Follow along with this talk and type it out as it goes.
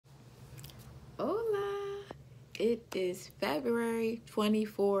It is February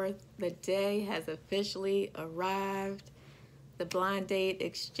 24th. The day has officially arrived. The blind date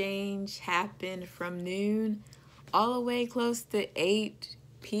exchange happened from noon all the way close to 8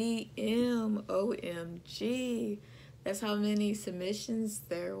 p.m. OMG. That's how many submissions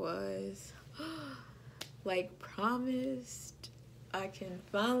there was. Like promised, I can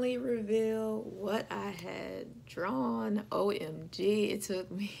finally reveal what I had drawn. OMG, it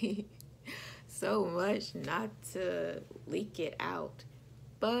took me so much not to leak it out.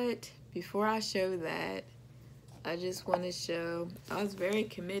 But before I show that, I just want to show I was very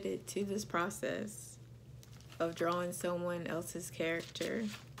committed to this process of drawing someone else's character.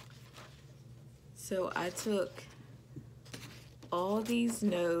 So I took all these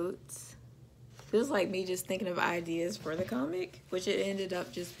notes. It was like me just thinking of ideas for the comic, which it ended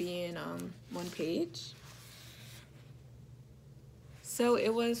up just being one page. So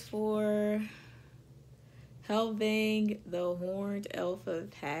it was for Helving, the Horned Elf of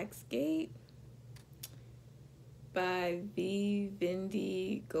Hagsgate by V.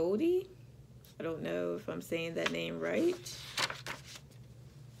 Vindy Goldie. I don't know if I'm saying that name right.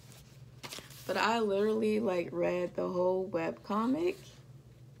 But I literally like read the whole webcomic.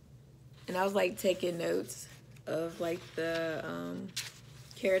 And I was like taking notes of like the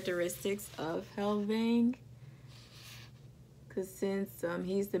characteristics of Helving. Because since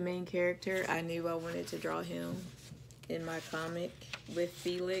he's the main character, I knew I wanted to draw him in my comic with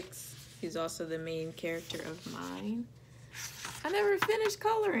Felix, who's also the main character of mine. I never finished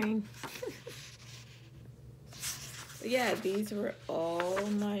coloring. But yeah, these were all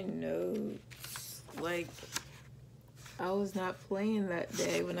my notes. Like, I was not playing that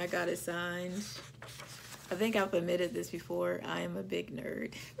day when I got assigned. I think I've admitted this before. I am a big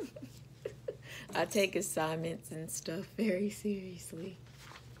nerd. I take assignments and stuff very seriously.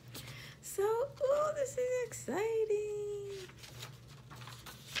 So, oh, this is exciting.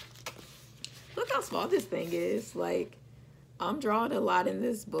 Look how small this thing is. Like, I'm drawing a lot in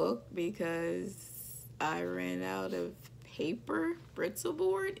this book because I ran out of paper, brittle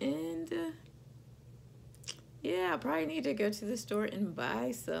board, and yeah, I probably need to go to the store and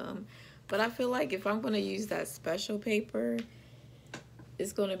buy some. But I feel like if I'm going to use that special paper,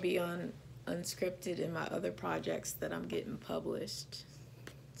 it's going to be on unscripted in my other projects that I'm getting published.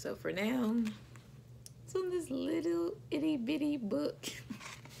 So for now, it's on this little itty bitty book.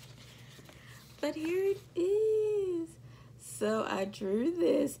 But here it is. So I drew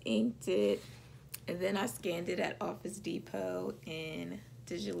this, inked it, and then I scanned it at Office Depot and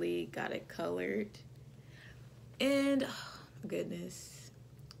digitally got it colored. And oh my goodness,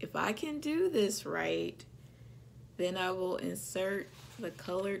 if I can do this right, then I will insert the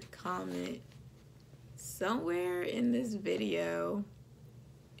colored comment somewhere in this video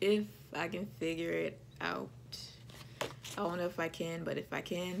if I can figure it out. I don't know if I can, but if I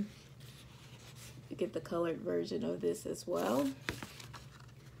can, you get the colored version of this as well.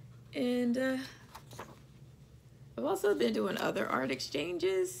 And I've also been doing other art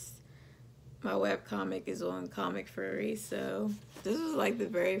exchanges. My webcomic is on Comic Furry, so this was like the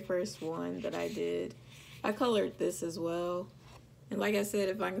very first one that I did. I colored this as well. And like I said,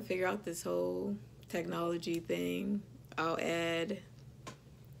 if I can figure out this whole technology thing, I'll add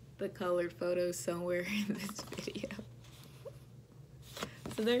the colored photos somewhere in this video.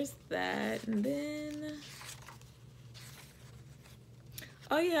 So there's that. And then,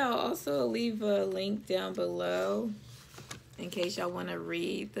 oh yeah, I'll also leave a link down below in case y'all want to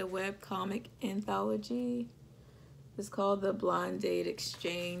read the webcomic anthology. It's called The Blind Date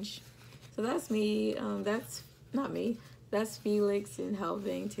Exchange. So that's me. That's not me. That's Felix and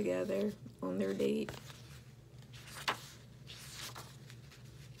Helving together on their date.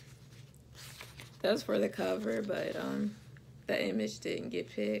 That was for the cover, but the image didn't get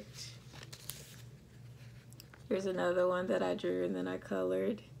picked. Here's another one that I drew and then I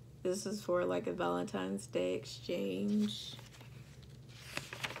colored. This is for like a Valentine's Day exchange.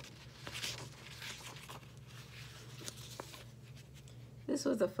 This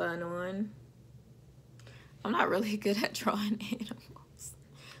was a fun one. I'm not really good at drawing animals,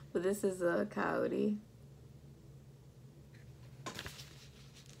 but this is a coyote.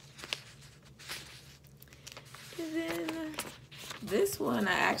 And then this one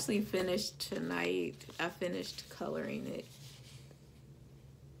I actually finished tonight. I finished coloring it.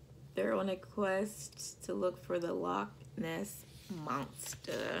 They're on a quest to look for the Loch Ness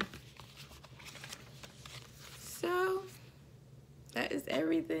Monster. So that is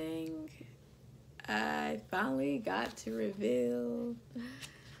everything. I finally got to reveal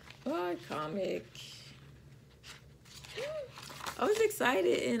our comic. I was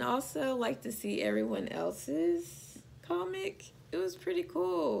excited and also like to see everyone else's comic. It was pretty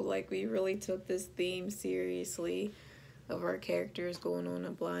cool. Like, we really took this theme seriously of our characters going on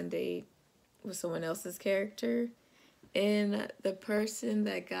a blind date with someone else's character. And the person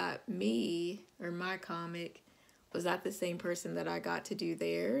that got me, or my comic, was not the same person that I got to do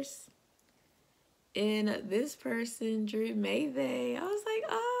theirs. And this person drew Mayday. I was like,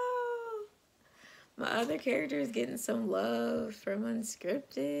 oh, my other character is getting some love from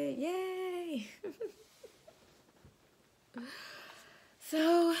Unscripted. Yay!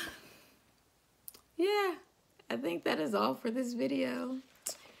 So, yeah, I think that is all for this video.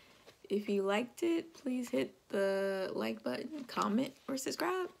 If you liked it, please hit the like button, comment, or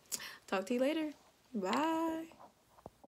subscribe. Talk to you later. Bye.